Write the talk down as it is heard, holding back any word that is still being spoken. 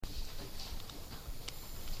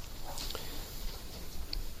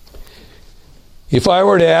If I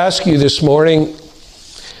were to ask you this morning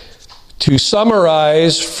to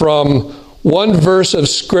summarize from one verse of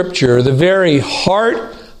Scripture, the very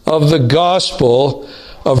heart of the gospel,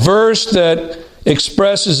 a verse that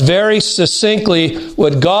expresses very succinctly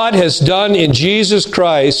what God has done in Jesus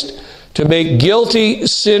Christ to make guilty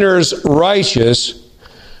sinners righteous,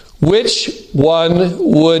 which one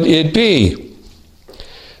would it be?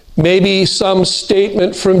 Maybe some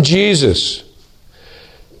statement from Jesus.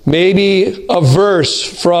 Maybe a verse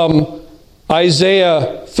from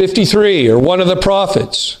Isaiah 53 or one of the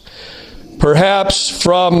prophets. Perhaps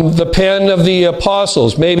from the pen of the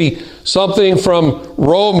apostles. Maybe something from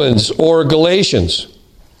Romans or Galatians.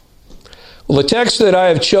 Well, the text that I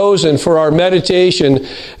have chosen for our meditation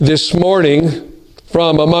this morning,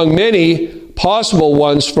 from among many possible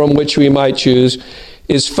ones from which we might choose,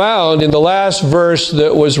 is found in the last verse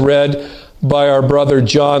that was read by our brother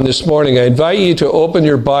John this morning. I invite you to open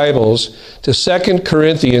your Bibles to 2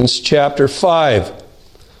 Corinthians chapter 5.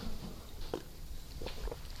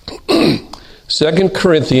 2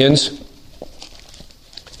 Corinthians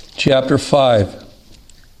chapter 5.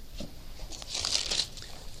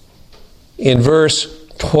 In verse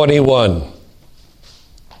 21.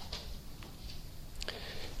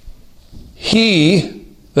 He,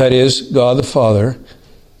 that is God the Father,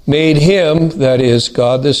 made him, that is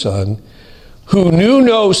God the Son, who knew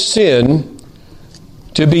no sin,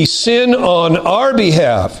 to be sin on our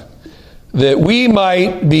behalf, that we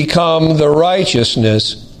might become the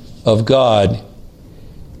righteousness of God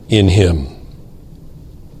in him.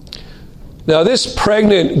 Now, this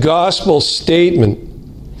pregnant gospel statement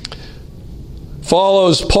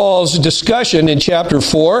follows Paul's discussion in chapter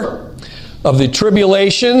 4 of the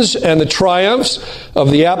tribulations and the triumphs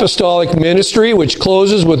of the apostolic ministry, which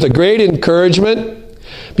closes with a great encouragement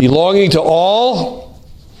belonging to all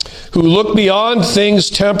who look beyond things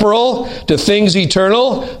temporal to things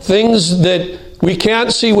eternal, things that we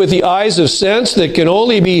can't see with the eyes of sense, that can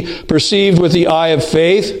only be perceived with the eye of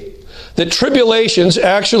faith, that tribulations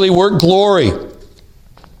actually work glory.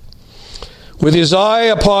 With his eye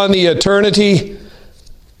upon eternity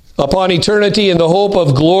in the hope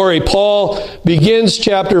of glory, Paul begins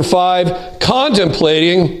chapter 5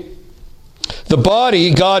 contemplating the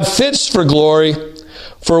body God fits for glory,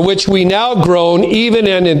 for which we now groan even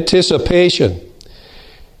in anticipation.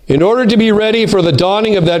 In order to be ready for the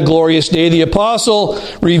dawning of that glorious day, the apostle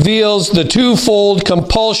reveals the twofold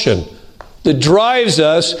compulsion that drives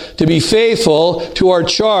us to be faithful to our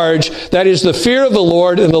charge, that is the fear of the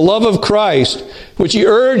Lord and the love of Christ, which he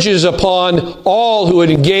urges upon all who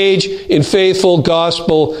would engage in faithful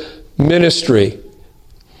gospel ministry.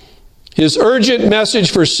 His urgent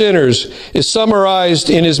message for sinners is summarized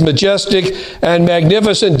in his majestic and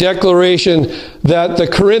magnificent declaration that the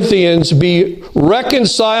Corinthians be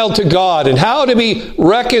reconciled to God. And how to be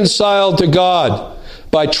reconciled to God?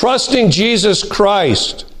 By trusting Jesus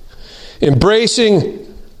Christ,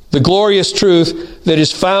 embracing the glorious truth that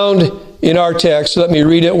is found in our text. Let me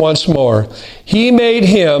read it once more. He made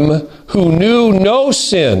him who knew no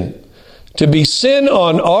sin to be sin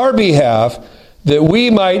on our behalf, that we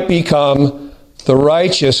might become the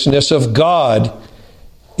righteousness of God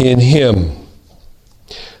in him.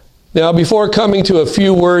 Now, before coming to a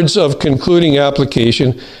few words of concluding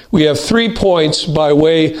application, we have 3 points by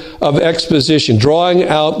way of exposition, drawing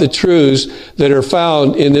out the truths that are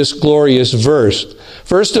found in this glorious verse.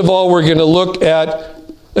 First of all, we're going to look at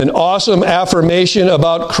an awesome affirmation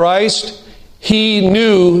about Christ. He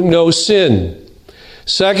knew no sin.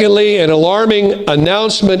 Secondly, an alarming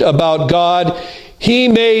announcement about God. He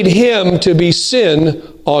made him to be sin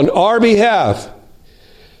on our behalf.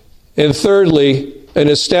 And thirdly, an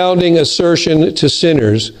astounding assertion to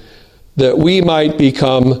sinners that we might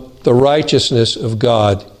become the righteousness of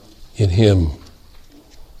God in him.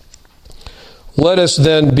 Let us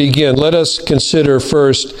then begin. Let us consider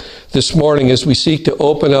first this morning, as we seek to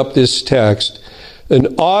open up this text,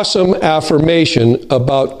 an awesome affirmation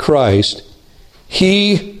about Christ.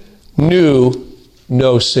 He knew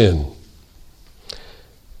no sin.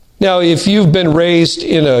 Now, if you've been raised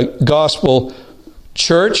in a gospel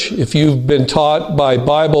church, if you've been taught by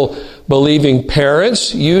Bible-believing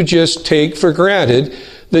parents, you just take for granted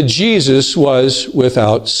that Jesus was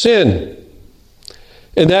without sin.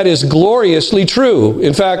 And that is gloriously true.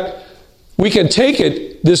 In fact, we can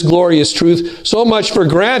take this glorious truth, so much for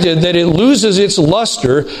granted that it loses its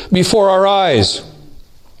luster before our eyes.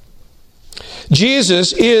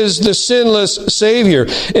 Jesus is the sinless Savior.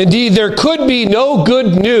 Indeed, there could be no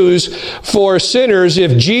good news for sinners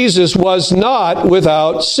if Jesus was not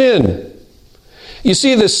without sin. You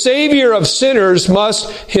see, the Savior of sinners must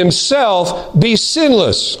himself be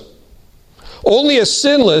sinless. Only a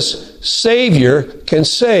sinless Savior can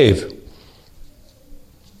save.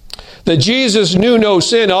 That Jesus knew no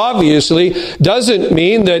sin, obviously, doesn't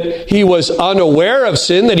mean that he was unaware of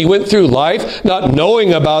sin, that he went through life not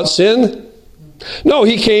knowing about sin. No,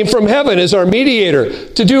 he came from heaven as our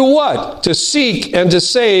mediator. To do what? To seek and to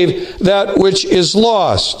save that which is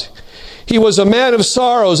lost. He was a man of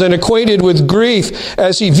sorrows and acquainted with grief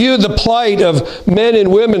as he viewed the plight of men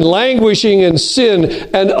and women languishing in sin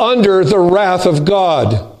and under the wrath of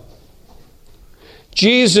God.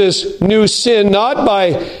 Jesus knew sin not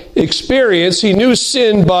by experience, he knew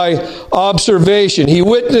sin by observation. He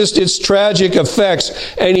witnessed its tragic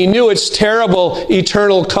effects, and he knew its terrible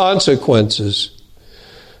eternal consequences.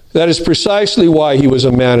 That is precisely why he was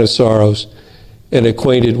a man of sorrows and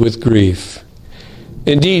acquainted with grief.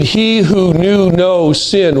 Indeed, he who knew no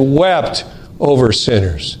sin wept over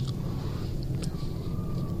sinners.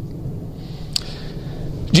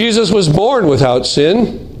 Jesus was born without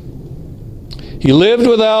sin. He lived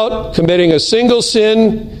without committing a single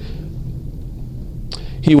sin.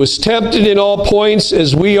 He was tempted in all points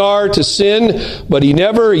as we are to sin, but he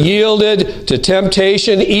never yielded to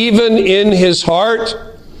temptation, even in his heart.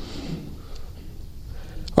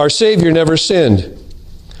 Our Savior never sinned.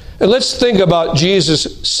 And let's think about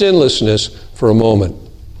Jesus' sinlessness for a moment.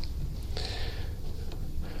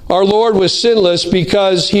 Our Lord was sinless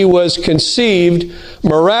because he was conceived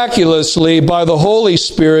miraculously by the Holy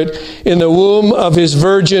Spirit in the womb of his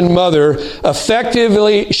virgin mother,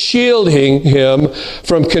 effectively shielding him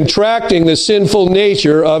from contracting the sinful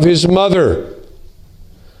nature of his mother.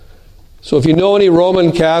 So if you know any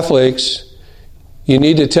Roman Catholics, you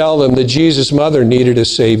need to tell them that Jesus' mother needed a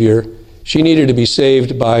Savior. She needed to be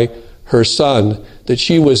saved by her Son, that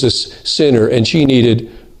she was a sinner and she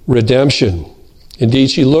needed redemption.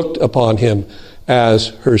 Indeed, she looked upon him as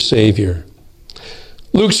her Savior.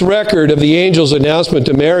 Luke's record of the angel's announcement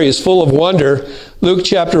to Mary is full of wonder. Luke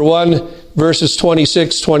chapter 1, verses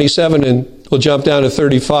 26, 27, and we'll jump down to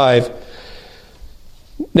 35.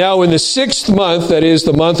 Now, in the 6th month, that is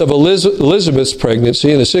the month of Elizabeth's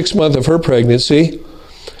pregnancy, in the 6th month of her pregnancy,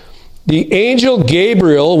 the angel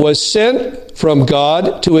Gabriel was sent from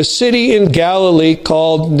God to a city in Galilee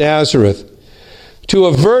called Nazareth, to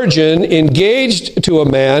a virgin engaged to a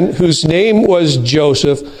man whose name was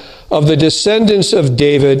Joseph, of the descendants of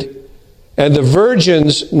David, and the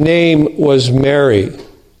virgin's name was Mary.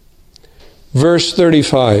 Verse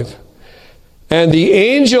 35. And the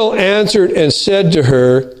angel answered and said to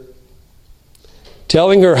her,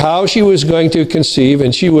 telling her how she was going to conceive,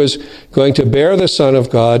 and she was going to bear the Son of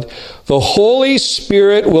God, the Holy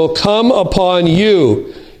Spirit will come upon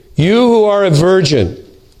you, you who are a virgin.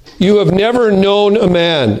 You have never known a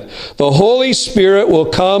man. The Holy Spirit will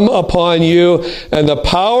come upon you, and the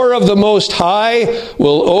power of the Most High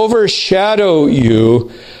will overshadow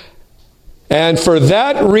you. And for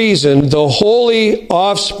that reason, the holy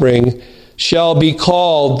offspring shall be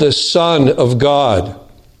called the Son of God.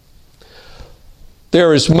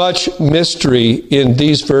 There is much mystery in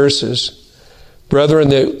these verses, brethren,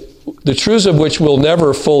 the truths of which we'll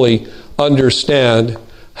never fully understand,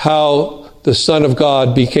 how the Son of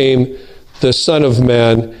God became the Son of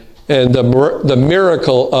Man, and the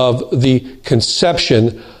miracle of the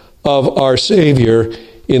conception of our Savior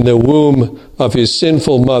in the womb of his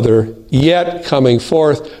sinful mother, yet coming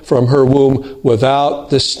forth from her womb without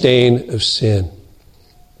the stain of sin.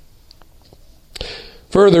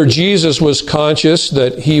 Further, Jesus was conscious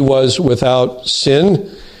that he was without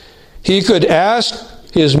sin. He could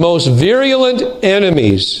ask his most virulent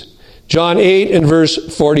enemies, John 8 and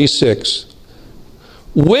verse 46,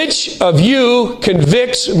 which of you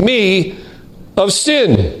convicts me of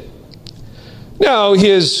sin? Now,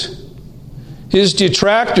 his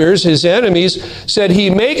detractors, his enemies, said he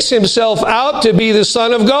makes himself out to be the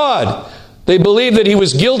Son of God. They believed that he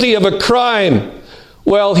was guilty of a crime.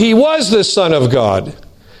 Well, he was the Son of God.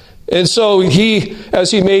 And so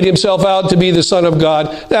as he made himself out to be the Son of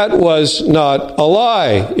God, that was not a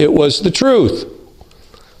lie. It was the truth.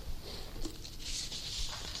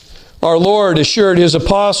 Our Lord assured his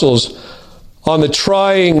apostles on the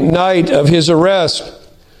trying night of his arrest,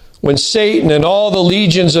 when Satan and all the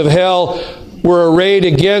legions of hell were arrayed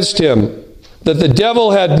against him, that the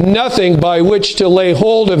devil had nothing by which to lay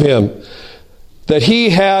hold of him, that he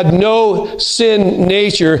had no sin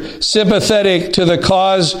nature sympathetic to the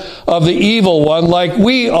cause of the evil one like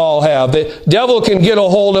we all have. The devil can get a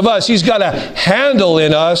hold of us. He's got a handle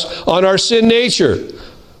in us on our sin nature.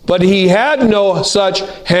 But he had no such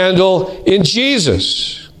handle in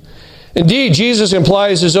Jesus. Indeed, Jesus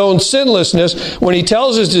implies his own sinlessness when he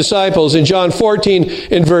tells his disciples in John 14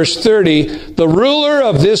 in verse 30, "The ruler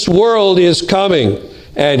of this world is coming,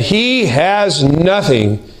 and he has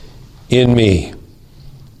nothing in me."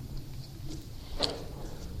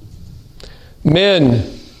 Men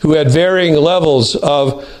who had varying levels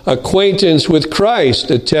of acquaintance with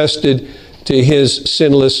Christ attested to his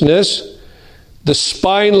sinlessness. The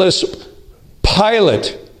spineless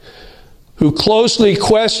Pilate, who closely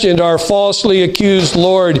questioned our falsely accused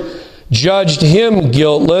Lord, judged him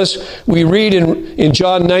guiltless. We read in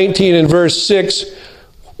John 19 and verse 6,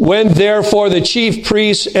 "When therefore the chief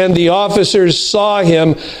priests and the officers saw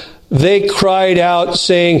him, they cried out,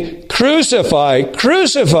 saying, 'Crucify,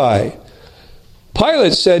 crucify!'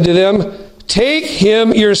 Pilate said to them, 'Take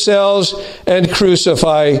him yourselves and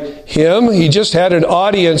crucify him.'" He just had an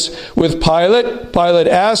audience with Pilate. Pilate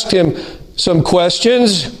asked him some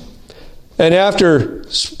questions. And after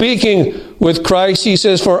speaking with Christ, he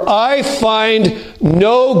says, "For I find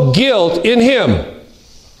no guilt in him."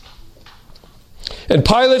 And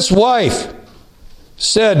Pilate's wife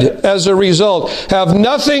said as a result, "Have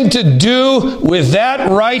nothing to do with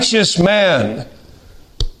that righteous man.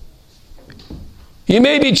 He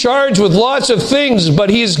may be charged with lots of things, but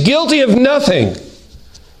he is guilty of nothing."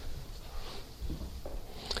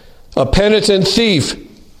 A penitent thief,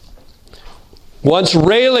 once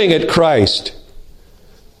railing at Christ,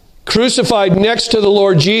 crucified next to the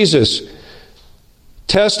Lord Jesus,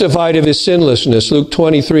 testified of his sinlessness. Luke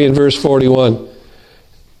 23 and verse 41.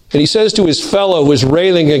 And he says to his fellow who is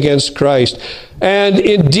railing against Christ, "And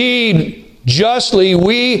indeed, justly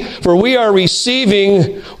for we are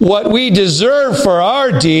receiving what we deserve for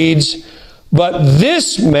our deeds, but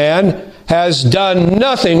this man has done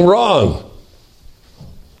nothing wrong."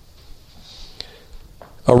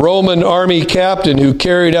 A Roman army captain who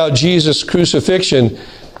carried out Jesus' crucifixion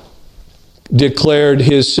declared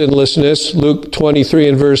his sinlessness. Luke 23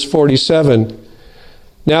 and verse 47.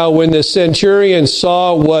 "Now when the centurion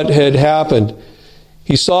saw what had happened,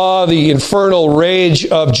 he saw the infernal rage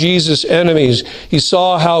of Jesus' enemies. He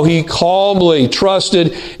saw how he calmly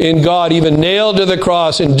trusted in God, even nailed to the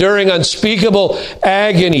cross, enduring unspeakable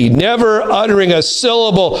agony, never uttering a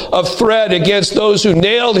syllable of threat against those who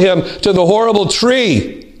nailed him to the horrible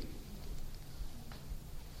tree.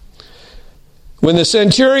 When the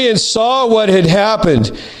centurion saw what had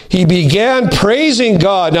happened, he began praising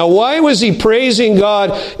God. Now, why was he praising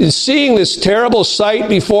God in seeing this terrible sight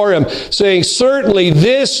before him, saying, "Certainly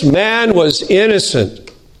this man was innocent.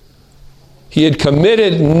 He had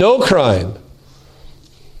committed no crime"?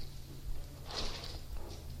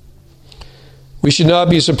 We should not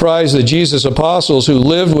be surprised that Jesus' apostles, who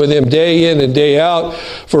lived with him day in and day out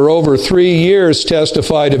for over 3 years,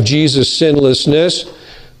 testified of Jesus' sinlessness.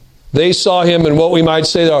 They saw him in what we might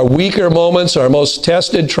say our weaker moments, our most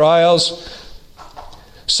tested trials.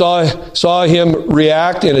 Saw him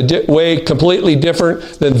react in a way completely different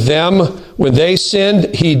than them. When they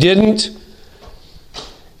sinned, he didn't.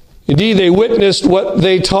 Indeed, they witnessed what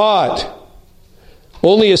they taught.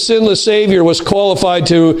 Only a sinless Savior was qualified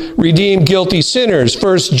to redeem guilty sinners.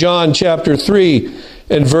 1 John chapter 3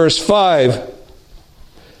 and verse 5.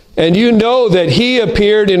 "And you know that he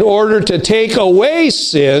appeared in order to take away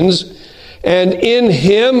sins, and in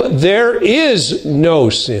him there is no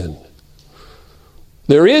sin."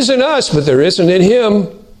 There is in us, but there isn't in him.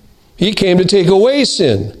 He came to take away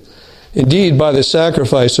sin, indeed by the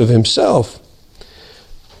sacrifice of himself.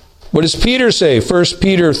 What does Peter say? 1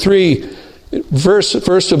 Peter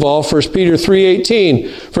 3:18.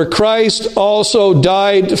 "For Christ also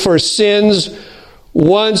died for sins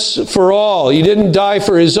once for all." He didn't die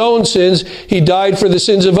for his own sins. He died for the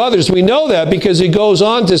sins of others. We know that because he goes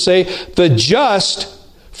on to say, "The just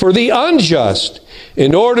for the unjust,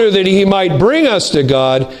 in order that he might bring us to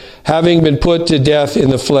God, having been put to death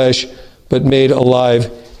in the flesh, but made alive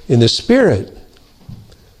in the Spirit."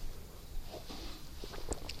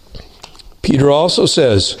 Peter also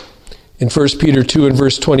says in 1 Peter 2 and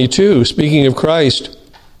verse 22, speaking of Christ,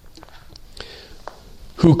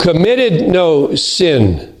 "Who committed no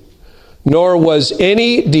sin, nor was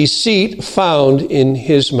any deceit found in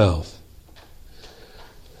his mouth."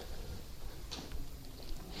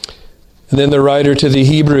 And then the writer to the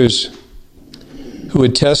Hebrews, who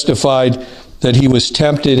had testified that he was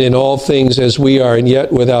tempted in all things as we are, and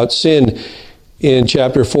yet without sin, in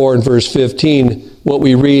chapter 4 and verse 15, what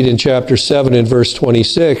we read in chapter 7 and verse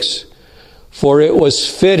 26, "For it was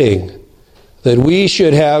fitting that we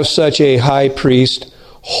should have such a high priest,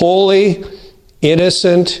 holy,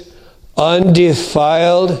 innocent,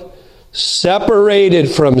 undefiled,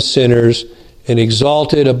 separated from sinners, and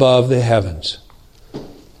exalted above the heavens."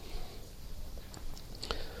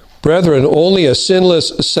 Brethren, only a sinless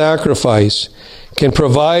sacrifice can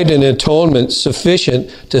provide an atonement sufficient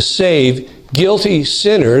to save guilty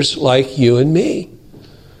sinners like you and me.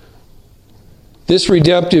 This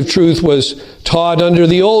redemptive truth was taught under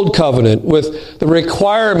the Old Covenant with the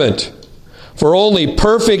requirement for only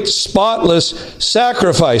perfect, spotless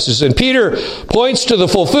sacrifices. And Peter points to the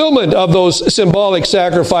fulfillment of those symbolic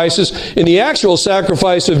sacrifices in the actual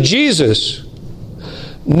sacrifice of Jesus,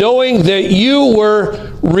 knowing that you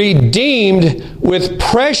were redeemed with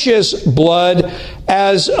precious blood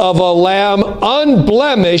as of a lamb,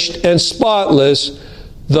 unblemished and spotless,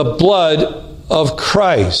 the blood of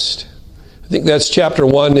Christ. I think that's chapter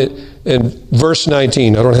 1 and verse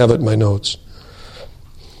 19. I don't have it in my notes.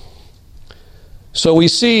 So we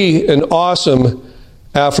see an awesome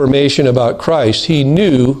affirmation about Christ. He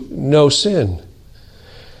knew no sin.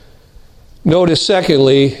 Notice,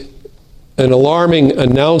 secondly, an alarming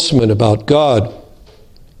announcement about God.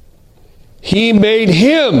 He made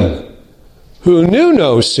him who knew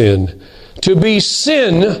no sin to be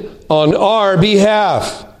sin on our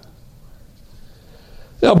behalf.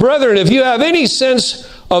 Now, brethren, if you have any sense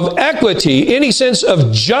of equity, any sense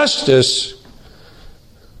of justice,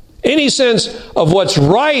 any sense of what's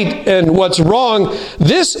right and what's wrong,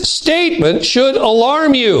 this statement should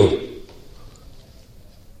alarm you.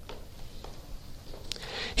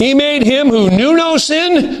 He made him who knew no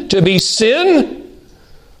sin to be sin.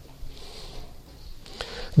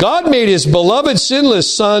 God made his beloved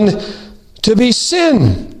sinless Son to be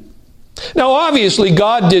sin. Now, obviously,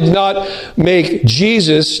 God did not make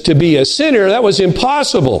Jesus to be a sinner. That was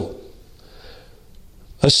impossible.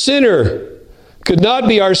 A sinner could not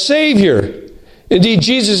be our Savior. Indeed,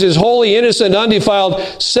 Jesus is holy, innocent, undefiled,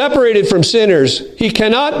 separated from sinners. He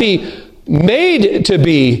cannot be made to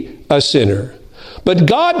be a sinner. But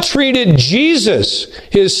God treated Jesus,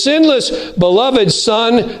 his sinless, beloved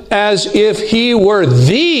Son, as if he were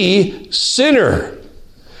the sinner.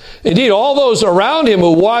 Indeed, all those around him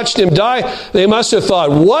who watched him die, they must have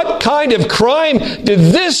thought, what kind of crime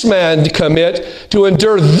did this man commit to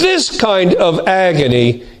endure this kind of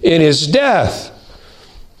agony in his death?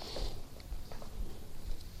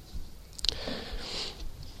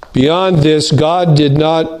 Beyond this, God did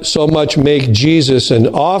not so much make Jesus an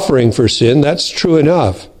offering for sin. That's true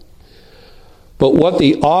enough. But what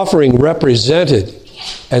the offering represented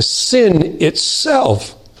as sin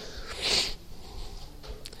itself.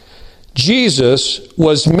 Jesus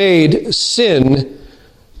was made sin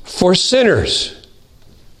for sinners.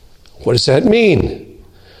 What does that mean?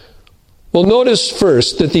 Well, notice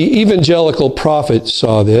first that the evangelical prophet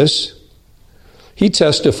saw this. He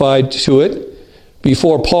testified to it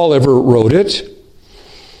before Paul ever wrote it.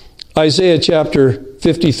 Isaiah chapter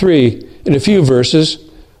 53, in a few verses.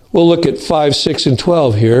 We'll look at 5, 6, and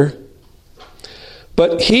 12 here.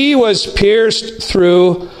 But he was pierced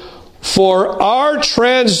through for our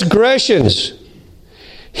transgressions.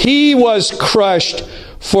 He was crushed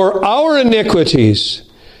for our iniquities.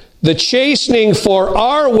 The chastening for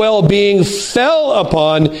our well-being fell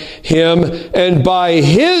upon him, and by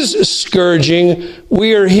his scourging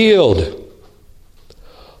we are healed.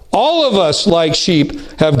 All of us, like sheep,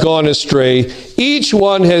 have gone astray. Each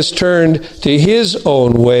one has turned to his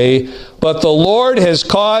own way, but the Lord has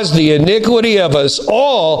caused the iniquity of us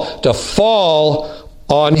all to fall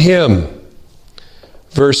on him.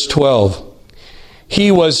 Verse 12.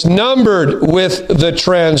 He was numbered with the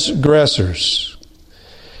transgressors,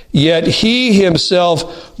 yet he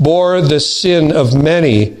himself bore the sin of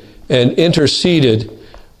many and interceded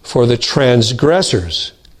for the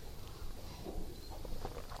transgressors.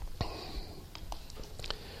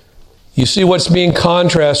 You see what's being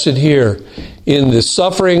contrasted here in the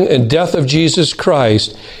suffering and death of Jesus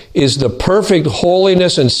Christ is the perfect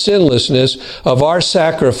holiness and sinlessness of our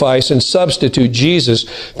sacrifice and substitute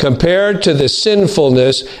Jesus compared to the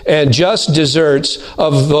sinfulness and just deserts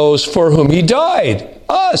of those for whom he died,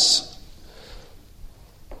 us.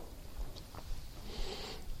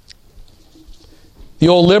 The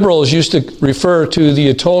old liberals used to refer to the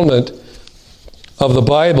atonement of the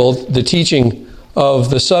Bible, the teaching of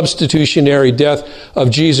the substitutionary death of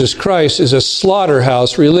Jesus Christ, as a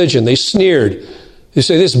slaughterhouse religion. They sneered. They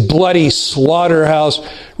say, this bloody slaughterhouse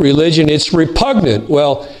religion, it's repugnant.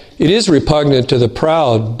 Well, it is repugnant to the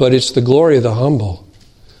proud, but it's the glory of the humble.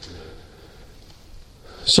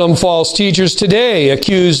 Some false teachers today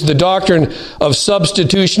accuse the doctrine of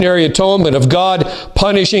substitutionary atonement, of God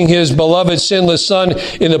punishing his beloved sinless Son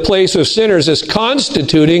in the place of sinners, as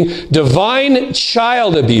constituting divine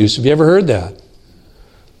child abuse. Have you ever heard that?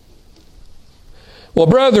 Well,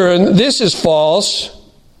 brethren, this is false.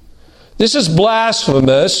 This is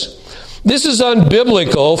blasphemous. This is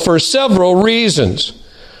unbiblical for several reasons.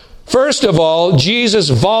 First of all, Jesus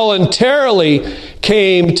voluntarily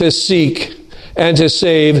came to seek and to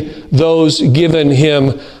save those given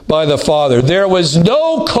him by the Father. There was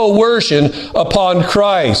no coercion upon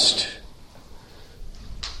Christ.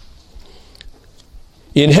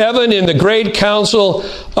 In heaven, in the great council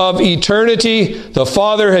of eternity, the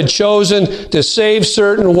Father had chosen to save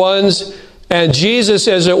certain ones, and Jesus,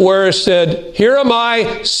 as it were, said, "Here am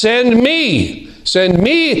I, send me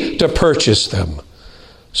to purchase them."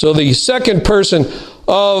 So the second person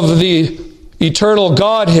of the eternal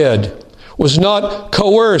Godhead was not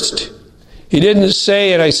coerced. He didn't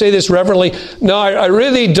say, and I say this reverently, "No, I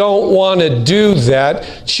really don't want to do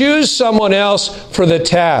that. Choose someone else for the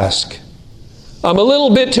task. I'm a little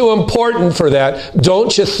bit too important for that,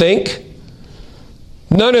 don't you think?"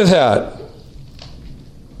 None of that.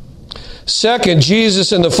 Second,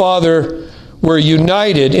 Jesus and the Father were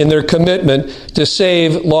united in their commitment to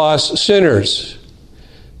save lost sinners.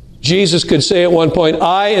 Jesus could say at one point,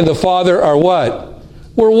 "I and the Father are" what?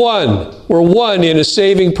 We're one. We're one in a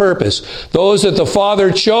saving purpose. Those that the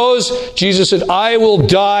Father chose, Jesus said, "I will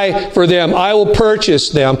die for them. I will purchase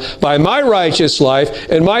them by my righteous life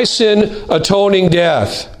and my sin-atoning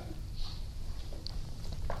death."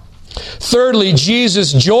 Thirdly,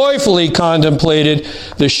 Jesus joyfully contemplated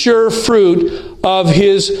the sure fruit of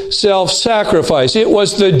his self-sacrifice. It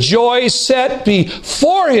was the joy set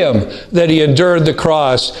before him that he endured the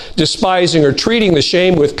cross, despising or treating the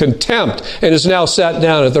shame with contempt, and is now sat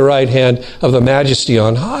down at the right hand of the Majesty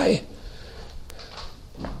on high.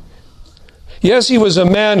 Yes, he was a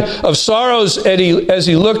man of sorrows as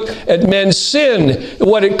he looked at men's sin,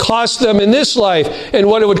 what it cost them in this life, and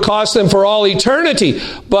what it would cost them for all eternity.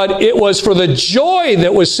 But it was for the joy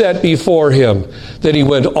that was set before him that he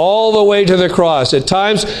went all the way to the cross, at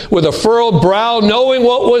times with a furrowed brow, knowing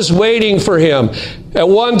what was waiting for him. At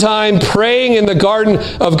one time, praying in the Garden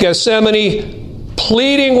of Gethsemane,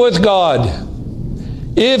 pleading with God,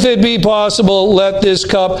 "If it be possible, let this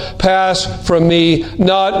cup pass from me,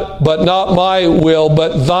 not my will,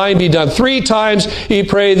 but thine be done." 3 times he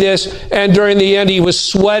prayed this, and during the end he was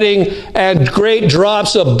sweating, and great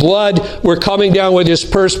drops of blood were coming down with his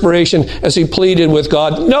perspiration as he pleaded with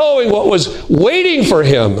God, knowing what was waiting for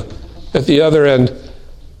him at the other end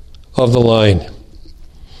of the line.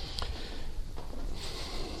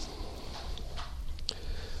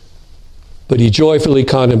 But he joyfully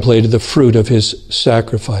contemplated the fruit of his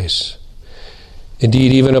sacrifice.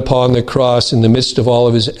 Indeed, even upon the cross, in the midst of all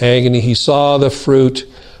of his agony, he saw the fruit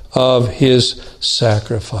of his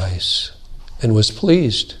sacrifice and was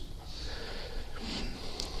pleased.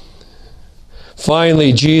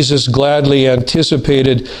 Finally, Jesus gladly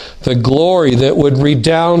anticipated the glory that would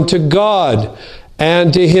redound to God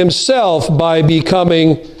and to himself by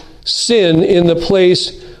becoming sin in the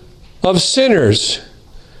place of sinners.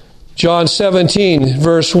 John 17,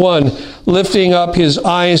 verse 1, lifting up his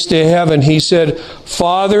eyes to heaven, he said,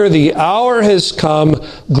 "Father, the hour has come.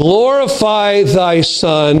 Glorify thy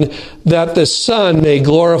Son, that the Son may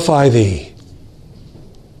glorify thee."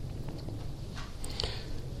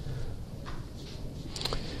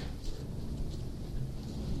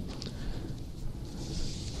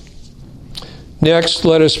 Next,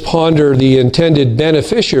 let us ponder the intended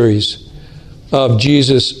beneficiaries of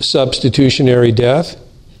Jesus' substitutionary death.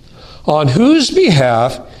 On whose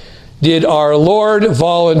behalf did our Lord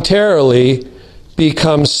voluntarily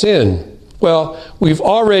become sin? Well, we've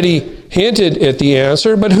already hinted at the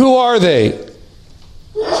answer, but who are they?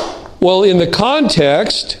 Well, in the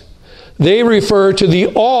context, they refer to the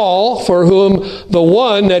all for whom the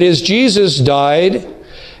one, that is Jesus, died,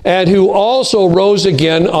 and who also rose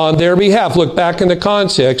again on their behalf. Look back in the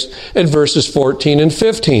context at verses 14 and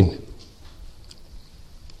 15.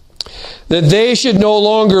 That they should no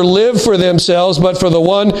longer live for themselves, but for the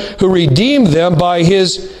one who redeemed them by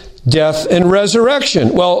his death and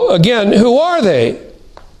resurrection. Well, again, who are they?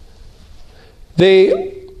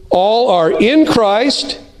 They all are in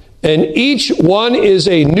Christ, and each one is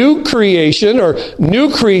a new creation or new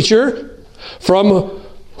creature, from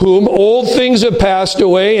whom old things have passed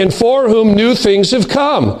away and for whom new things have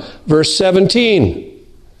come. Verse 17.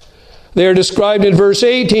 They are described in verse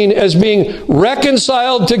 18 as being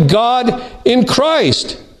reconciled to God in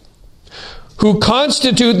Christ, who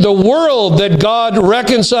constitute the world that God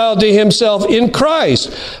reconciled to himself in Christ,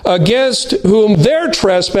 against whom their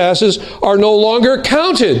trespasses are no longer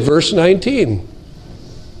counted. Verse 19.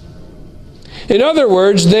 In other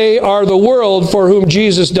words, they are the world for whom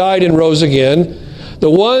Jesus died and rose again, the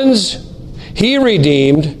ones he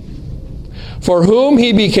redeemed, for whom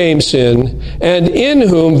he became sin, and in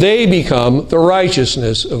whom they become the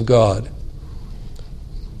righteousness of God.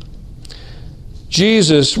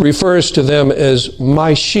 Jesus refers to them as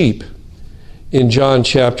my sheep in John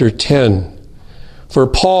chapter 10. For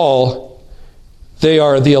Paul, they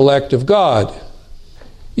are the elect of God.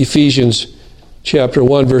 Ephesians chapter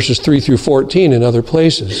 1, verses 3 through 14 and other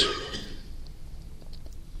places.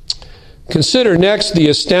 Consider next the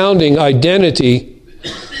astounding identity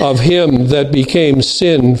of him that became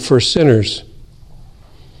sin for sinners.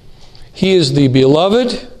 He is the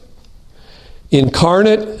beloved,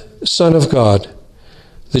 incarnate Son of God,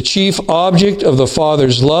 the chief object of the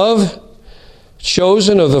Father's love,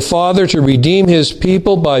 chosen of the Father to redeem his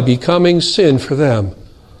people by becoming sin for them.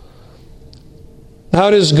 How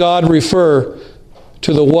does God refer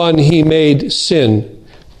to the one he made sin?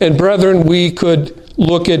 And brethren, we could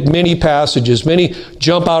look at many passages. Many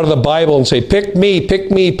jump out of the Bible and say, pick me, pick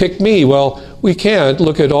me, pick me. Well, we can't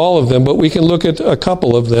look at all of them, but we can look at a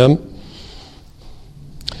couple of them.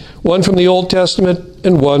 One from the Old Testament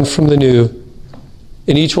and one from the New.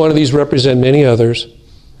 And each one of these represent many others.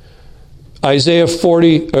 Isaiah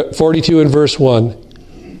 42 and verse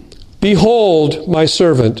 1. Behold my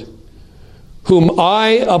servant, whom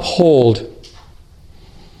I uphold,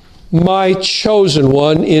 my chosen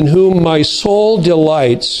one, in whom my soul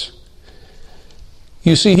delights.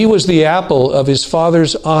 You see, he was the apple of his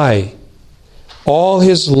Father's eye. All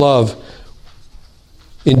his love,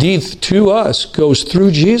 indeed to us, goes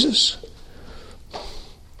through Jesus.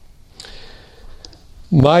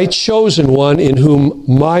 My chosen one, in whom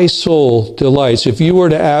my soul delights. If you were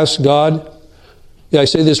to ask God, I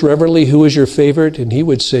say this reverently, who is your favorite? And he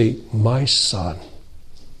would say, my son.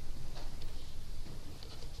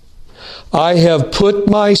 I have put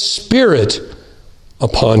my spirit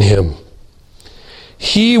upon him.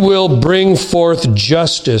 He will bring forth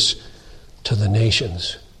justice to the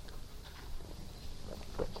nations.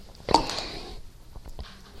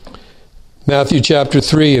 Matthew chapter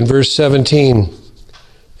 3 and verse 17.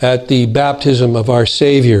 At the baptism of our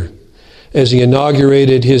Savior, as he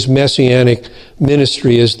inaugurated his messianic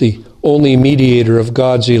ministry as the only mediator of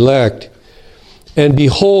God's elect. And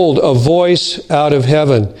behold, a voice out of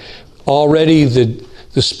heaven. Already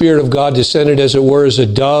the Spirit of God descended, as it were, as a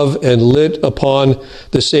dove and lit upon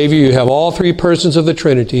the Savior. You have all three persons of the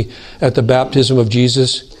Trinity at the baptism of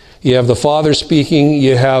Jesus. You have the Father speaking,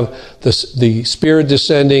 you have the Spirit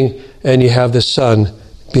descending, and you have the Son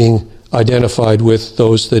being identified with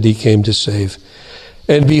those that he came to save.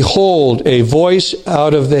 And behold, a voice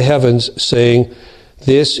out of the heavens saying,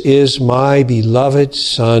 this is my beloved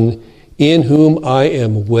Son, in whom I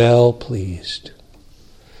am well pleased.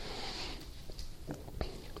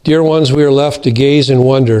 Dear ones, we are left to gaze in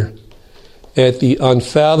wonder at the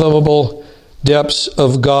unfathomable depths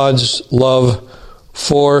of God's love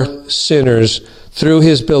for sinners through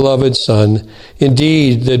his beloved Son,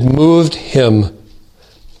 indeed, that moved him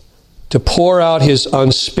to pour out his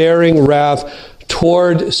unsparing wrath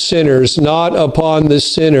toward sinners, not upon the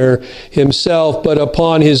sinner himself, but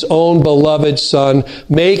upon his own beloved Son,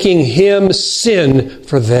 making him sin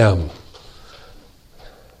for them.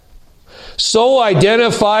 So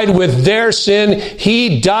identified with their sin,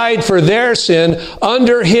 he died for their sin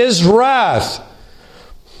under his wrath.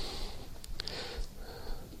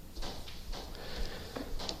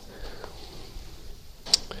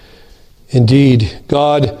 Indeed,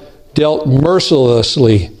 God dealt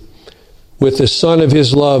mercilessly with the Son of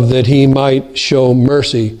his love that he might show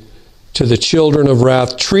mercy to the children of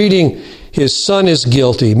wrath, treating his Son as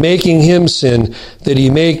guilty, making him sin, that he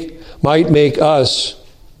might make us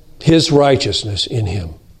his righteousness in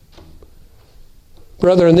him.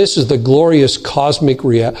 Brethren, this is the glorious cosmic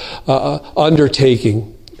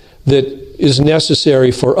undertaking that is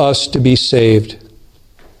necessary for us to be saved.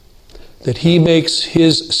 That he makes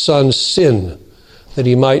his Son sin, that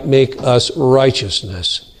he might make us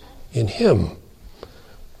righteousness in him.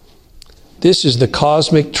 This is the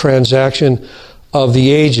cosmic transaction of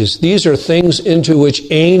the ages. These are things into which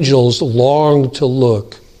angels long to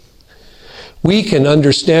look. We can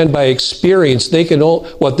understand by experience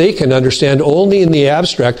what they can understand only in the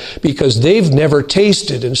abstract, because they've never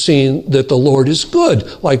tasted and seen that the Lord is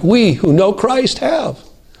good, like we who know Christ have.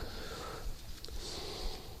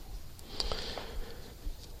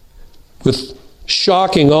 With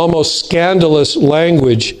shocking, almost scandalous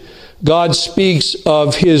language, God speaks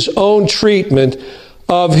of his own treatment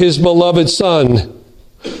of his beloved Son,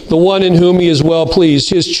 the one in whom he is well pleased,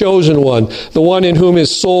 his chosen one, the one in whom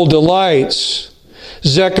his soul delights.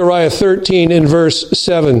 Zechariah 13 in verse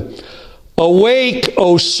 7. Awake,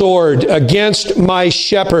 O sword, against my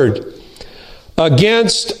shepherd,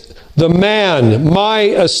 against the man, my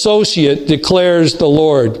associate, declares the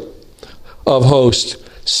Lord of hosts.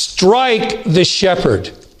 Strike the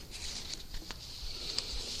shepherd.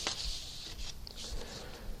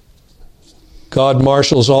 God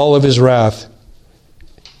marshals all of his wrath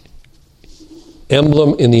in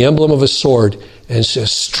the emblem of a sword and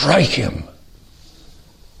says, strike him.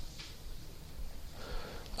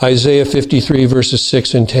 Isaiah 53 verses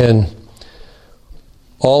 6 and 10.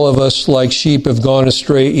 All of us like sheep have gone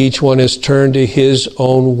astray. Each one has turned to his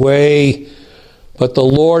own way. But the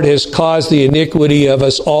Lord has caused the iniquity of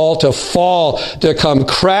us all to fall, to come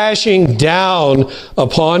crashing down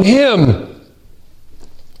upon him.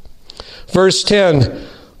 Verse 10,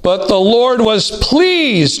 but the Lord was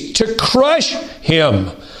pleased to crush him,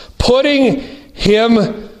 putting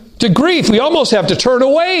him to grief. We almost have to turn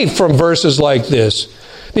away from verses like this,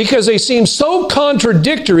 because they seem so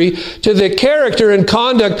contradictory to the character and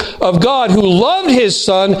conduct of God, who loved his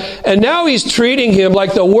Son, and now he's treating him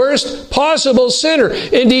like the worst possible sinner.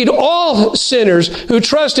 Indeed, all sinners who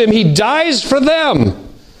trust him, he dies for them,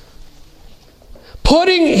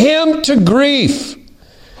 putting him to grief.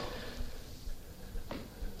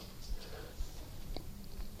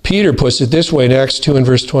 Peter puts it this way in Acts 2 and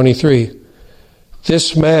verse 23.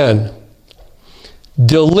 This man,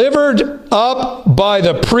 delivered up by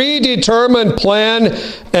the predetermined plan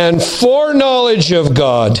and foreknowledge of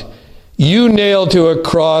God, you nailed to a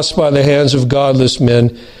cross by the hands of godless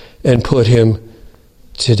men and put him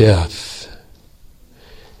to death.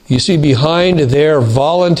 You see, behind their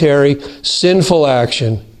voluntary sinful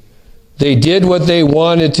action, they did what they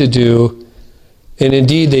wanted to do, and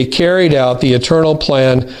indeed they carried out the eternal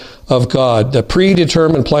plan of God, the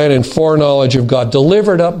predetermined plan and foreknowledge of God,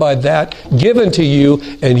 delivered up by that, given to you,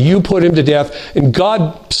 and you put him to death. And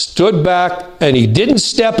God stood back and he didn't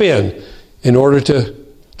step in order to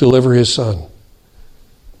deliver his Son.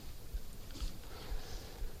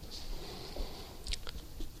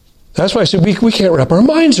 That's why I said we can't wrap our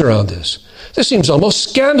minds around this. This seems almost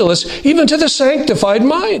scandalous, even to the sanctified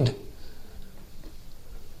mind.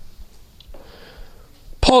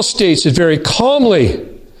 Paul states it very calmly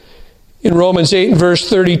in Romans 8 and verse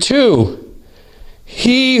 32.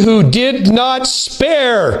 He who did not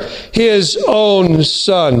spare his own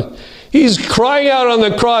Son. He's crying out on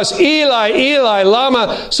the cross, Eli, Eli,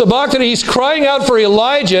 lama sabachthani. He's crying out for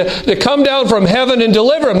Elijah to come down from heaven and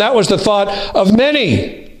deliver him. That was the thought of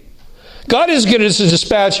many. God is going to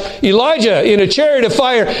dispatch Elijah in a chariot of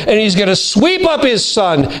fire, and he's going to sweep up his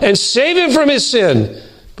Son and save him from his sin.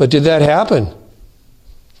 But did that happen?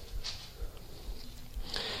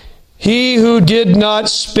 He who did not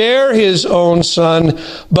spare his own Son,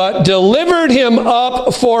 but delivered him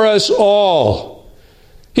up for us all.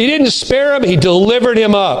 He didn't spare him, he delivered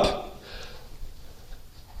him up.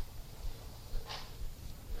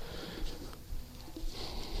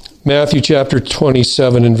 Matthew chapter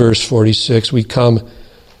 27 and verse 46, we come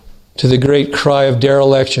to the great cry of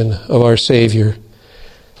dereliction of our Savior.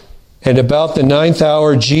 And about the 9th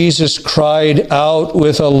hour, Jesus cried out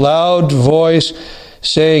with a loud voice,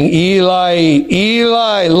 saying, Eli,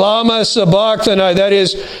 Eli, lama sabachthani. That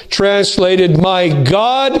is translated, my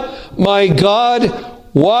God,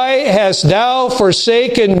 why hast thou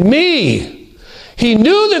forsaken me? He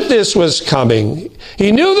knew that this was coming.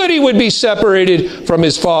 He knew that he would be separated from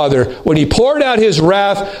his Father when he poured out his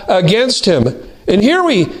wrath against him. And here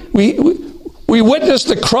we witness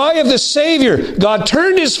the cry of the Savior. God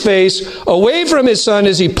turned his face away from his Son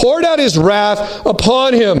as he poured out his wrath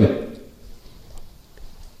upon him.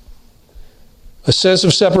 A sense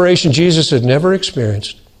of separation Jesus had never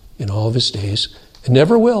experienced in all of his days, and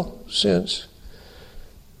never will since.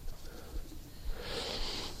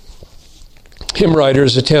 Hymn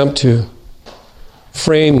writers attempt to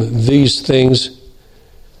frame these things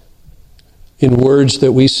in words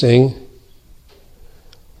that we sing.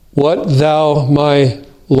 What thou, my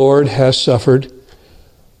Lord, hast suffered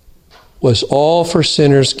was all for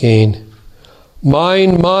sinners' gain.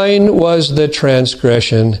 Mine was the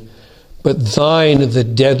transgression, but thine the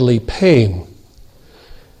deadly pain.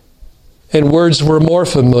 And words we're more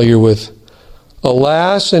familiar with.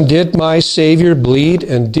 Alas, and did my Savior bleed,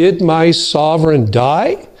 and did my sovereign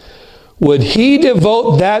die? Would he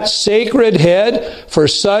devote that sacred head for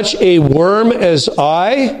such a worm as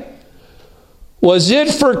I? Was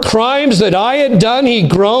it for crimes that I had done he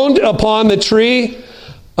groaned upon the tree?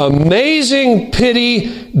 Amazing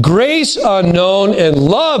pity, grace unknown, and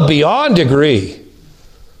love beyond degree.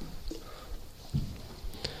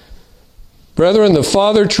 Brethren, the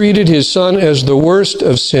Father treated his Son as the worst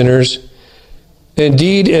of sinners,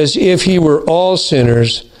 indeed as if he were all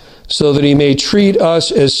sinners, so that he may treat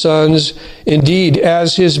us as sons, indeed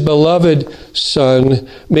as his beloved Son,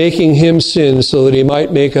 making him sin so that he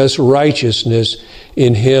might make us righteousness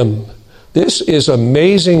in him. This is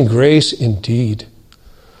amazing grace indeed.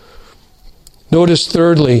 Notice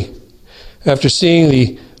thirdly, After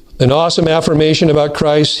seeing an awesome affirmation about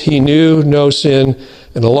Christ, he knew no sin,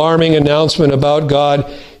 an alarming announcement about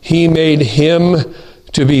God, he made him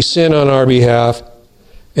to be sin on our behalf,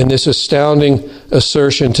 and this astounding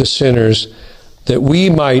assertion to sinners that we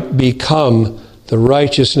might become the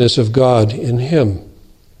righteousness of God in him.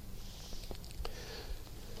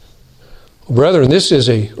 Brethren, this is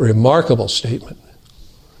a remarkable statement.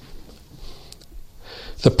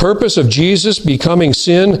 The purpose of Jesus becoming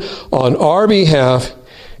sin on our behalf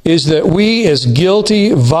is that we, as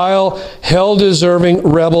guilty, vile, hell-deserving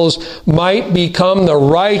rebels, might become the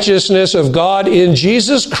righteousness of God in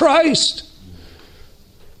Jesus Christ.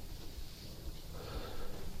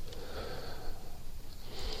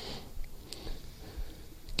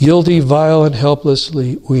 Guilty, vile, and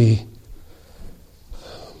helplessly we.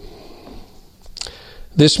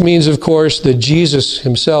 This means, of course, that Jesus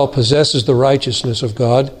himself possesses the righteousness of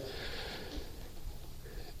God.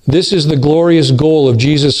 This is the glorious goal of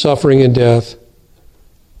Jesus' suffering and death.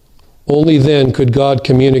 Only then could God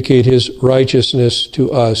communicate his righteousness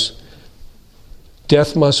to us.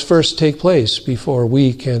 Death must first take place before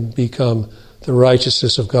we can become the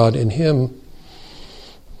righteousness of God in him.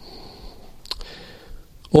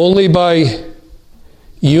 Only by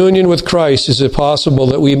union with Christ is it possible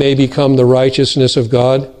that we may become the righteousness of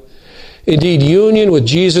God. Indeed, union with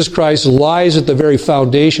Jesus Christ lies at the very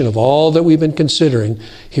foundation of all that we've been considering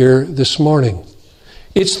here this morning.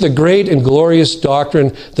 It's the great and glorious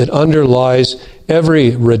doctrine that underlies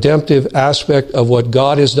every redemptive aspect of what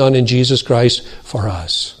God has done in Jesus Christ for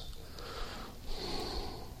us.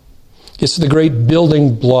 It's the great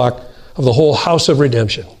building block of the whole house of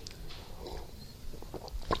redemption.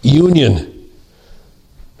 Union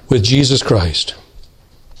with Jesus Christ.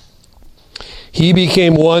 He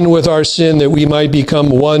became one with our sin that we might become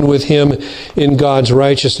one with him in God's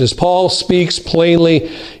righteousness. Paul speaks plainly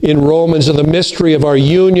in Romans of the mystery of our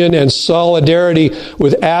union and solidarity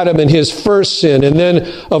with Adam in his first sin, and then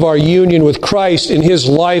of our union with Christ in his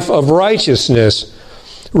life of righteousness.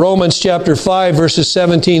 Romans chapter 5, verses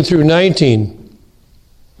 17 through 19.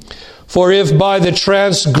 For if by the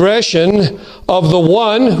transgression of the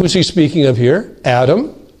one, who's he speaking of here?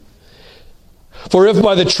 Adam. For if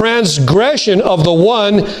by the transgression of the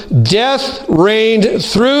one death reigned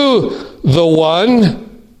through the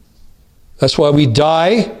one, that's why we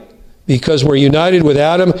die, because we're united with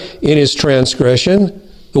Adam in his transgression.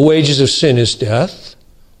 The wages of sin is death.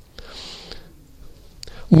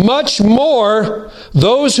 Much more,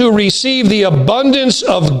 those who receive the abundance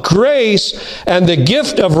of grace and the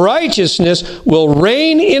gift of righteousness will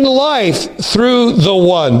reign in life through the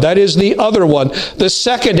one, that is the other one, the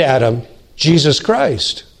second Adam, Jesus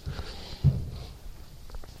Christ.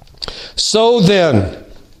 So then,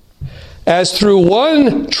 as through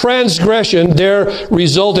one transgression there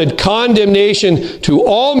resulted condemnation to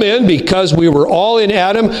all men, because we were all in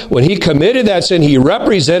Adam. When he committed that sin, he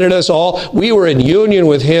represented us all. We were in union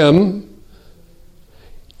with him.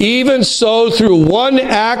 Even so, through one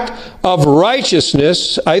act of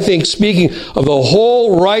righteousness, I think speaking of the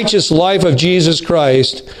whole righteous life of Jesus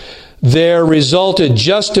Christ, there resulted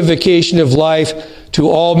justification of life to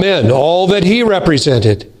all men, all that he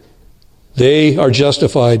represented. They are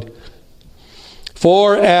justified.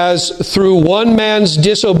 For as through one man's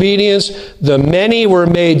disobedience the many were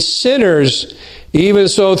made sinners, even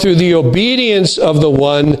so through the obedience of the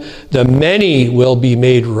one the many will be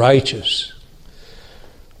made righteous.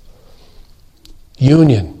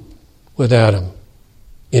 Union with Adam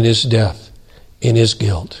in his death, in his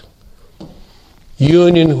guilt.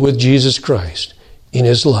 Union with Jesus Christ in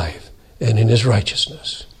his life and in his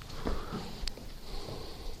righteousness.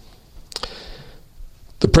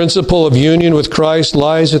 The principle of union with Christ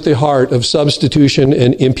lies at the heart of substitution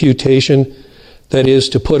and imputation, that is,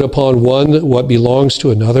 to put upon one what belongs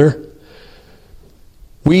to another.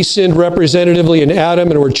 We sinned representatively in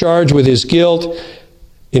Adam and were charged with his guilt.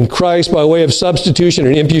 In Christ, by way of substitution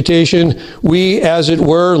and imputation, we, as it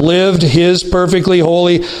were, lived his perfectly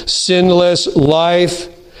holy, sinless life.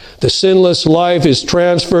 The sinless life is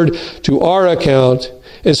transferred to our account.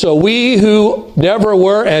 And so we who never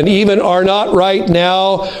were and even are not right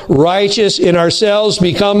now righteous in ourselves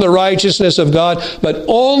become the righteousness of God, but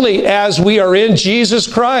only as we are in Jesus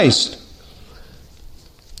Christ.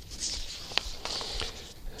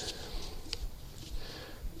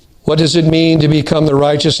 What does it mean to become the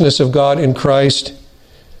righteousness of God in Christ?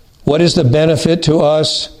 What is the benefit to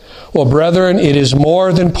us? Well, brethren, it is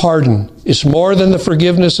more than pardon. It's more than the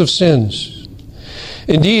forgiveness of sins.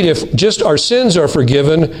 Indeed, if just our sins are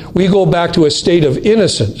forgiven, we go back to a state of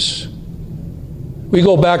innocence. We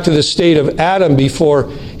go back to the state of Adam before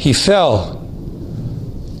he fell.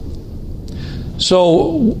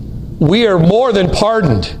 So we are more than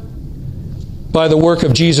pardoned by the work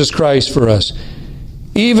of Jesus Christ for us.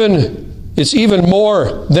 It's even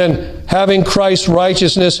more than having Christ's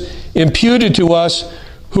righteousness imputed to us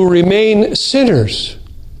who remain sinners.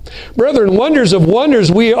 Brethren, wonders of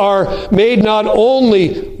wonders, we are made not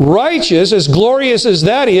only righteous, as glorious as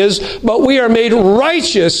that is, but we are made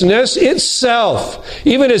righteousness itself.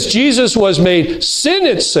 Even as Jesus was made sin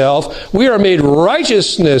itself, we are made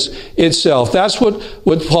righteousness itself. That's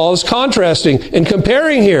what Paul is contrasting and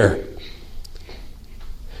comparing here.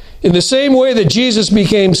 In the same way that Jesus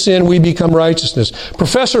became sin, we become righteousness.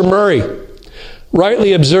 Professor Murray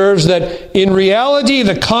rightly observes that in reality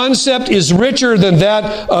the concept is richer than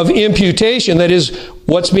that of imputation, that is,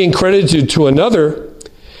 what's being credited to another.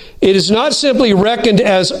 It is not simply reckoned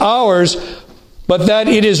as ours, but that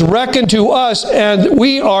it is reckoned to us and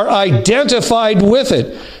we are identified with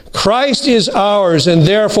it. Christ is ours, and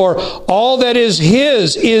therefore all that is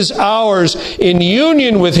His is ours in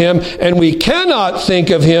union with Him, and we cannot think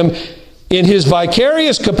of Him in His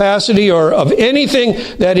vicarious capacity or of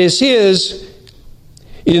anything that is His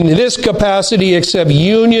in this capacity except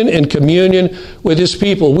union and communion with His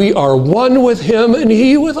people. We are one with Him and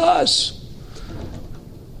He with us.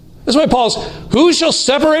 That's why Paul's, who shall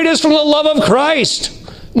separate us from the love of Christ?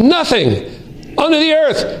 Nothing under the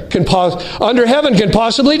earth under heaven can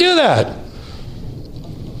possibly do that.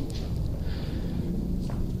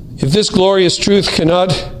 If this glorious truth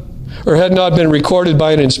cannot or had not been recorded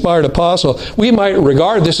by an inspired apostle, we might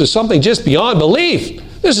regard this as something just beyond belief.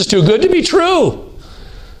 This is too good to be true.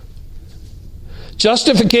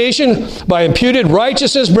 Justification by imputed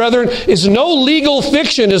righteousness, brethren, is no legal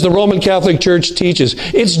fiction as the Roman Catholic Church teaches.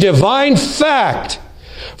 It's divine fact.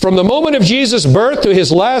 From the moment of Jesus' birth to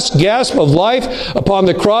His last gasp of life upon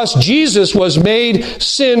the cross, Jesus was made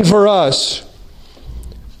sin for us.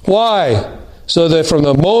 Why? So that from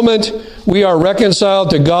the moment we are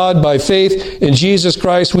reconciled to God by faith in Jesus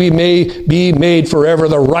Christ, we may be made forever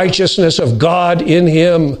the righteousness of God in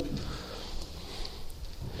Him.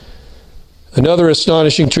 Another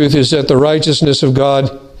astonishing truth is that the righteousness of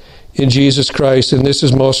God in Jesus Christ, and this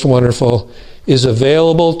is most wonderful, is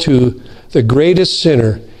available to the greatest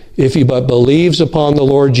sinner if he but believes upon the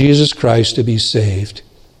Lord Jesus Christ to be saved.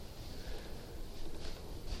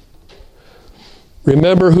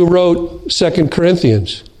 Remember who wrote 2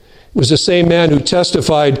 Corinthians. It was the same man who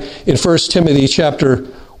testified in 1 Timothy chapter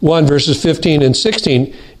 1, verses 15 and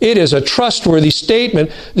 16. It is a trustworthy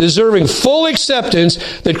statement deserving full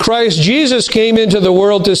acceptance that Christ Jesus came into the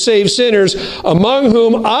world to save sinners, among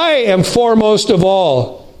whom I am foremost of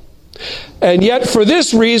all. And yet for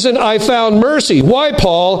this reason I found mercy. Why,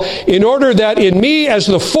 Paul? In order that in me as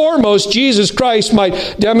the foremost Jesus Christ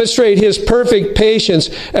might demonstrate His perfect patience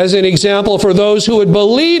as an example for those who would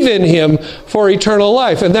believe in Him for eternal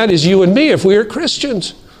life. And that is you and me if we are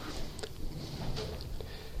Christians.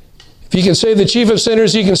 If He can save the chief of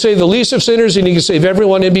sinners, He can save the least of sinners, and He can save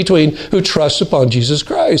everyone in between who trusts upon Jesus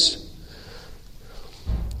Christ.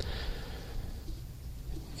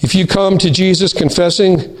 If you come to Jesus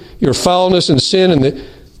confessing your foulness and sin and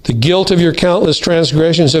the guilt of your countless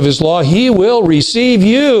transgressions of His law, He will receive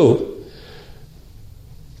you.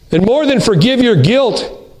 And more than forgive your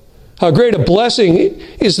guilt, how great a blessing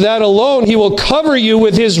is that alone. He will cover you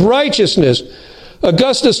with His righteousness.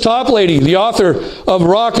 Augustus Toplady, the author of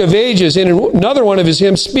Rock of Ages, in another one of his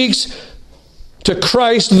hymns, speaks to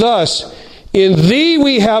Christ thus: in Thee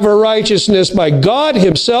we have a righteousness by God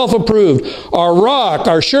Himself approved, our rock,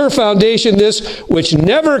 our sure foundation, this which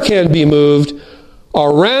never can be moved.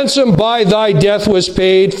 Our ransom by Thy death was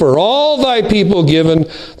paid, for all Thy people given,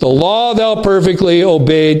 the law Thou perfectly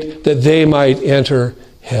obeyed, that they might enter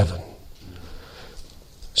heaven.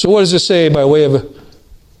 So what does it say by way of a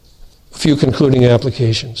few concluding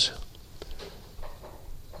applications?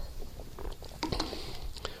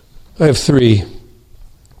 I have three.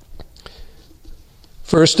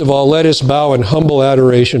 First of all, let us bow in humble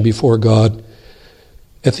adoration before God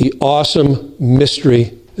at the awesome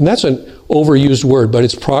mystery, and that's an overused word, but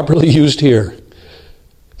it's properly used here.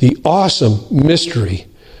 The awesome mystery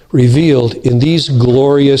revealed in these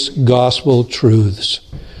glorious gospel truths.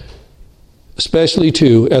 Especially,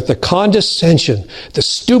 too, at the condescension, the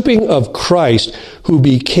stooping of Christ, who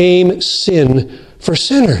became sin for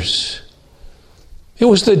sinners. It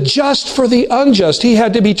was the just for the unjust. He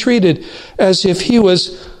had to be treated as if He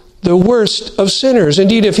was the worst of sinners.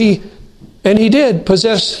 Indeed, if He did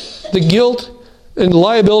possess the guilt and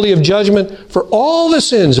liability of judgment for all the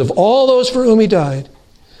sins of all those for whom He died.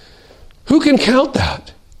 Who can count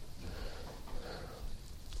that?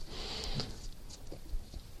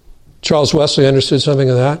 Charles Wesley understood something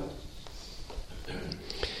of that.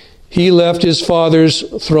 He left his Father's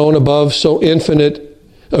throne above, so infinite,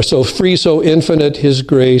 or so free, so infinite his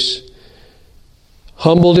grace,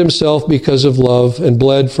 humbled himself because of love, and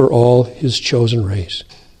bled for all his chosen race.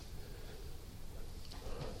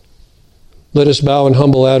 Let us bow in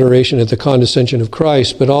humble adoration at the condescension of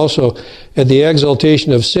Christ, but also at the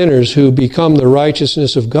exaltation of sinners who become the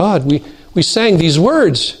righteousness of God. We sang these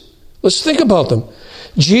words. Let's think about them.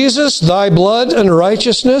 Jesus, thy blood and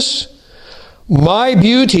righteousness, my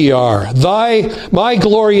beauty are, my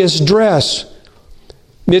glorious dress.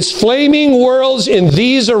 Midst flaming worlds in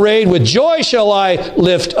these arrayed, with joy shall I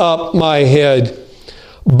lift up my head.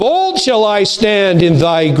 Bold shall I stand in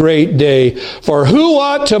thy great day, for who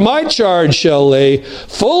aught to my charge shall lay?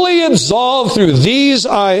 Fully absolved through these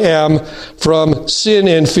I am, from sin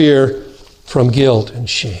and fear, from guilt and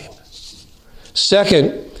shame.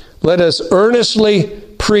 Second, let us earnestly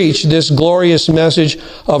preach this glorious message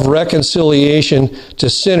of reconciliation to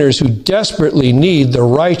sinners who desperately need the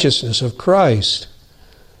righteousness of Christ.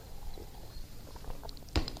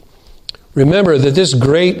 Remember that this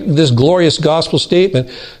glorious gospel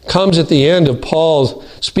statement comes at the end of Paul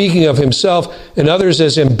speaking of himself and others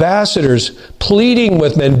as ambassadors, pleading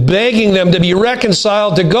with men, begging them to be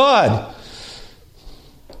reconciled to God.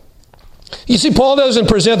 You see, Paul doesn't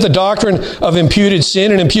present the doctrine of imputed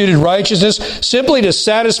sin and imputed righteousness simply to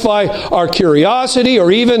satisfy our curiosity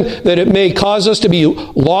or even that it may cause us to be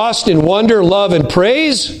lost in wonder, love, and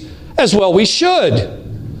praise, as well we should.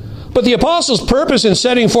 But the apostle's purpose in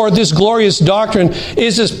setting forth this glorious doctrine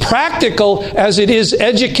is as practical as it is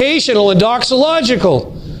educational and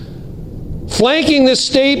doxological. Flanking this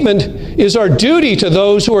statement is our duty to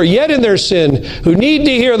those who are yet in their sin, who need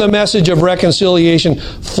to hear the message of reconciliation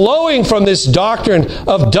flowing from this doctrine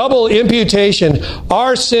of double imputation,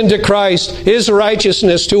 our sin to Christ, his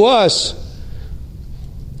righteousness to us.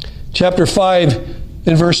 Chapter 5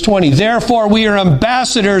 in verse 20, therefore we are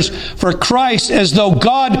ambassadors for Christ, as though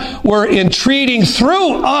God were entreating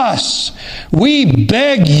through us. We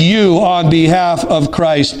beg you on behalf of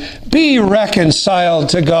Christ, be reconciled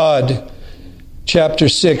to God. Chapter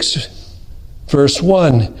 6, verse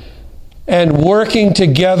 1, and working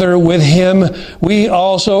together with him, we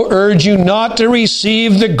also urge you not to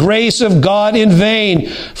receive the grace of God in vain.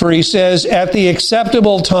 For he says, at the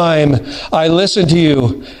acceptable time I listened to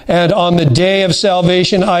you, and on the day of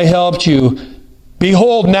salvation I helped you.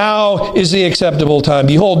 Behold, now is the acceptable time.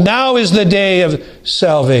 Behold, now is the day of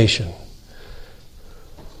salvation.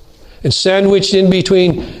 And sandwiched in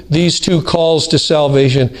between these two calls to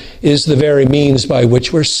salvation is the very means by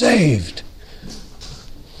which we're saved.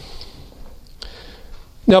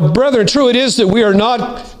 Now, brethren, true it is that we are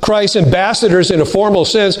not Christ's ambassadors in a formal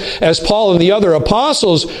sense, as Paul and the other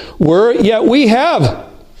apostles were, yet we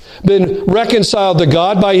have been reconciled to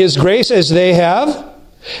God by his grace as they have.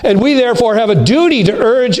 And we therefore have a duty to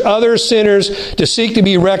urge other sinners to seek to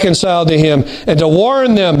be reconciled to him and to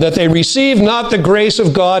warn them that they receive not the grace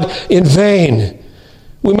of God in vain.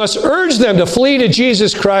 We must urge them to flee to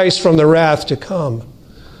Jesus Christ from the wrath to come.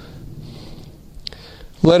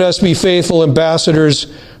 Let us be faithful ambassadors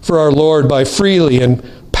for our Lord by freely and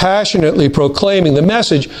passionately proclaiming the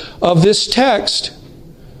message of this text.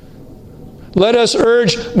 Let us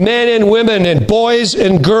urge men and women and boys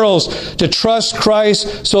and girls to trust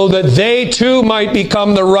Christ so that they too might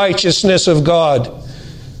become the righteousness of God.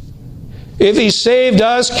 If he saved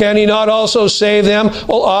us, can he not also save them?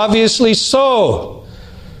 Well, obviously so.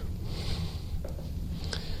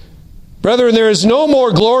 Brethren, there is no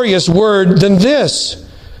more glorious word than this.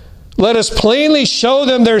 Let us plainly show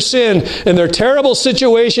them their sin and their terrible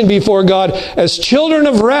situation before God as children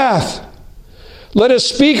of wrath. Let us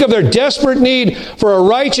speak of their desperate need for a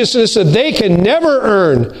righteousness that they can never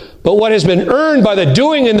earn, but what has been earned by the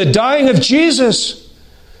doing and the dying of Jesus.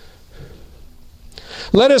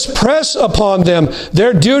 Let us press upon them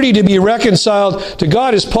their duty to be reconciled to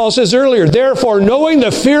God, as Paul says earlier. Therefore, knowing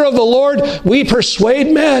the fear of the Lord, we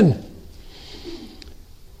persuade men.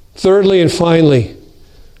 Thirdly and finally,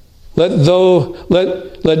 let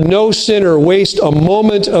no sinner waste a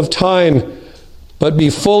moment of time, but be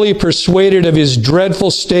fully persuaded of his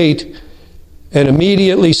dreadful state and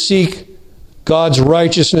immediately seek God's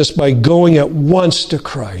righteousness by going at once to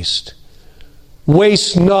Christ.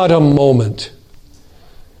 Waste not a moment.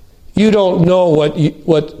 You don't know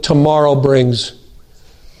what tomorrow brings.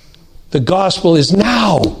 The gospel is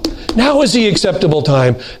now. Now is the acceptable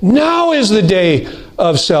time. Now is the day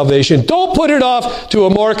of salvation. Don't put it off to a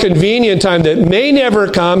more convenient time that may never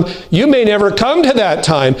come. You may never come to that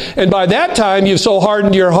time. And by that time, you've so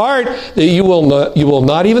hardened your heart that you will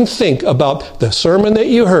not even think about the sermon that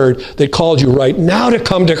you heard that called you right now to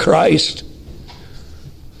come to Christ.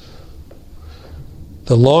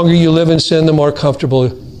 The longer you live in sin, the more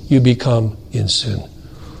comfortable you become in sin.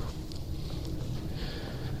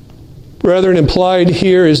 Brethren, implied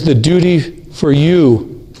here is the duty for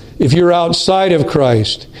you. If you're outside of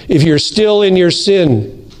Christ, if you're still in your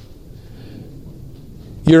sin,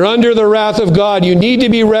 you're under the wrath of God. You need to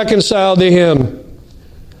be reconciled to Him.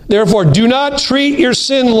 Therefore, do not treat your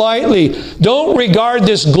sin lightly. Don't regard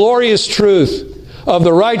this glorious truth of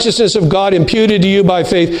the righteousness of God imputed to you by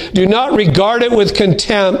faith. Do not regard it with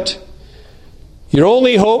contempt. Your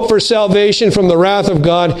only hope for salvation from the wrath of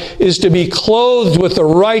God is to be clothed with the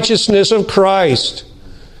righteousness of Christ.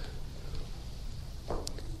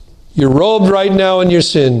 You're robed right now in your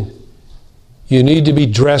sin. You need to be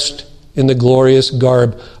dressed in the glorious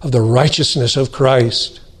garb of the righteousness of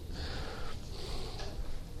Christ.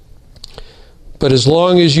 But as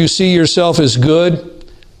long as you see yourself as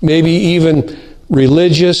good, maybe even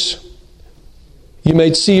religious, you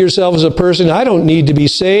might see yourself as a person, I don't need to be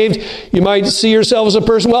saved. You might see yourself as a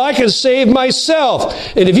person, well, I can save myself.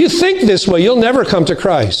 And if you think this way, you'll never come to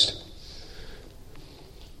Christ.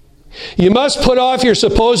 You must put off your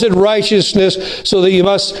supposed righteousness so that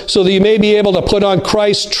you may be able to put on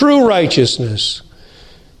Christ's true righteousness.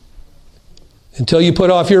 Until you put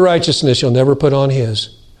off your righteousness, you'll never put on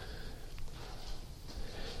His.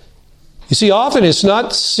 You see, often it's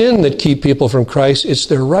not sin that keeps people from Christ, it's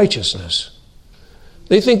their righteousness.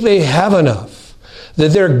 They think they have enough,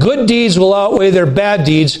 that their good deeds will outweigh their bad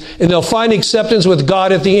deeds, and they'll find acceptance with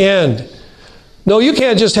God at the end. No, you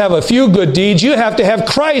can't just have a few good deeds. You have to have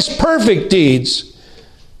Christ's perfect deeds.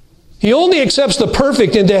 He only accepts the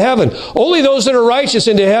perfect into heaven. Only those that are righteous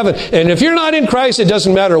into heaven. And if you're not in Christ, it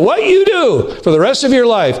doesn't matter what you do for the rest of your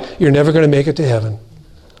life, you're never going to make it to heaven.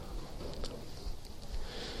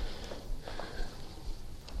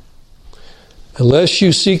 Unless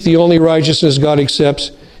you seek the only righteousness God accepts,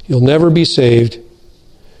 you'll never be saved.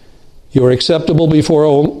 You are acceptable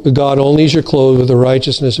before God only as you're clothed with the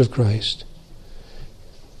righteousness of Christ.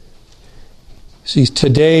 See,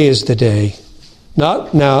 today is the day.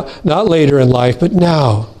 Not now, not later in life, but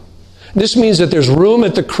now. This means that there's room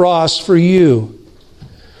at the cross for you.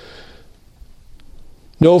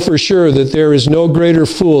 Know for sure that there is no greater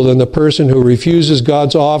fool than the person who refuses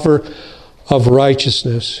God's offer of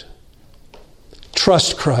righteousness.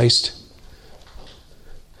 Trust Christ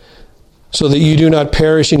so that you do not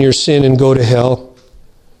perish in your sin and go to hell.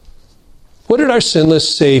 What did our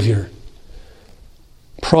sinless Savior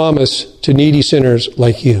promise to needy sinners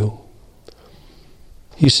like you?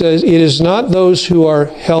 He says, it is not those who are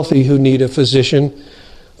healthy who need a physician,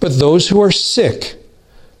 but those who are sick.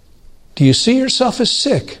 Do you see yourself as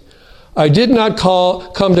sick? I did not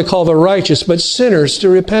come to call the righteous, but sinners to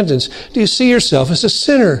repentance. Do you see yourself as a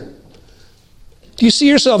sinner? Do you see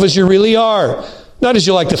yourself as you really are? Not as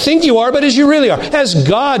you like to think you are, but as you really are. As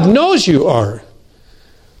God knows you are.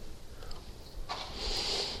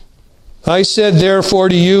 I said, therefore,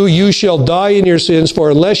 to you, you shall die in your sins,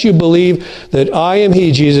 for unless you believe that I am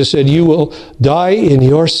He, Jesus said, you will die in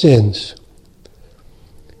your sins.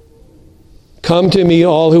 Come to me,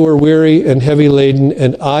 all who are weary and heavy laden,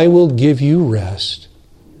 and I will give you rest.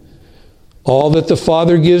 All that the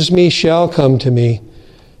Father gives me shall come to me,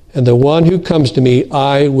 and the one who comes to me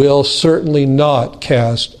I will certainly not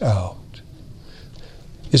cast out.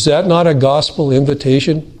 Is that not a gospel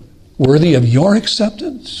invitation worthy of your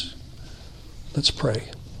acceptance? Let's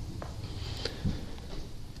pray.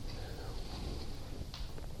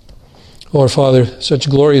 Lord Father, such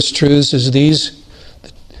glorious truths as these,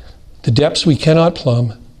 the depths we cannot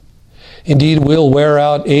plumb, indeed will wear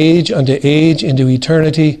out age unto age into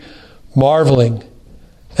eternity, marveling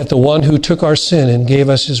at the one who took our sin and gave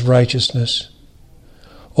us His righteousness.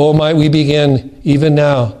 Oh, might we begin even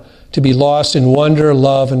now to be lost in wonder,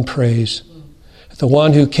 love, and praise at the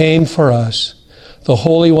one who came for us, the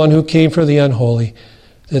Holy One who came for the unholy,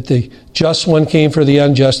 that the just one came for the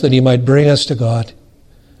unjust, that He might bring us to God.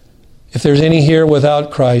 If there's any here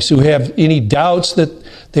without Christ, who have any doubts that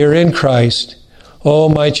they're in Christ, oh,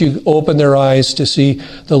 might you open their eyes to see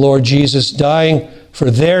the Lord Jesus dying for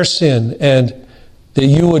their sin, and that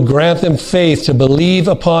you would grant them faith to believe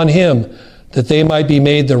upon Him, that they might be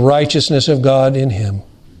made the righteousness of God in Him.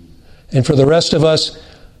 And for the rest of us,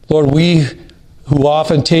 Lord, we who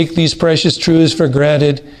often take these precious truths for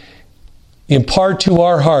granted, impart to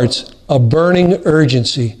our hearts a burning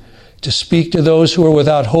urgency to speak to those who are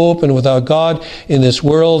without hope and without God in this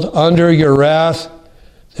world under your wrath,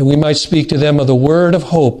 that we might speak to them of the word of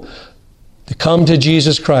hope, to come to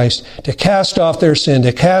Jesus Christ, to cast off their sin,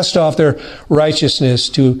 to cast off their righteousness,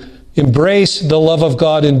 to embrace the love of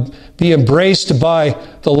God and be embraced by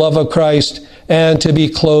the love of Christ, and to be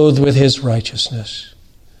clothed with His righteousness.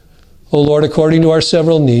 O Lord, according to our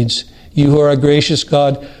several needs, you who are a gracious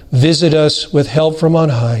God, visit us with help from on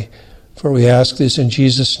high. For we ask this in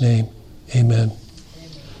Jesus' name. Amen.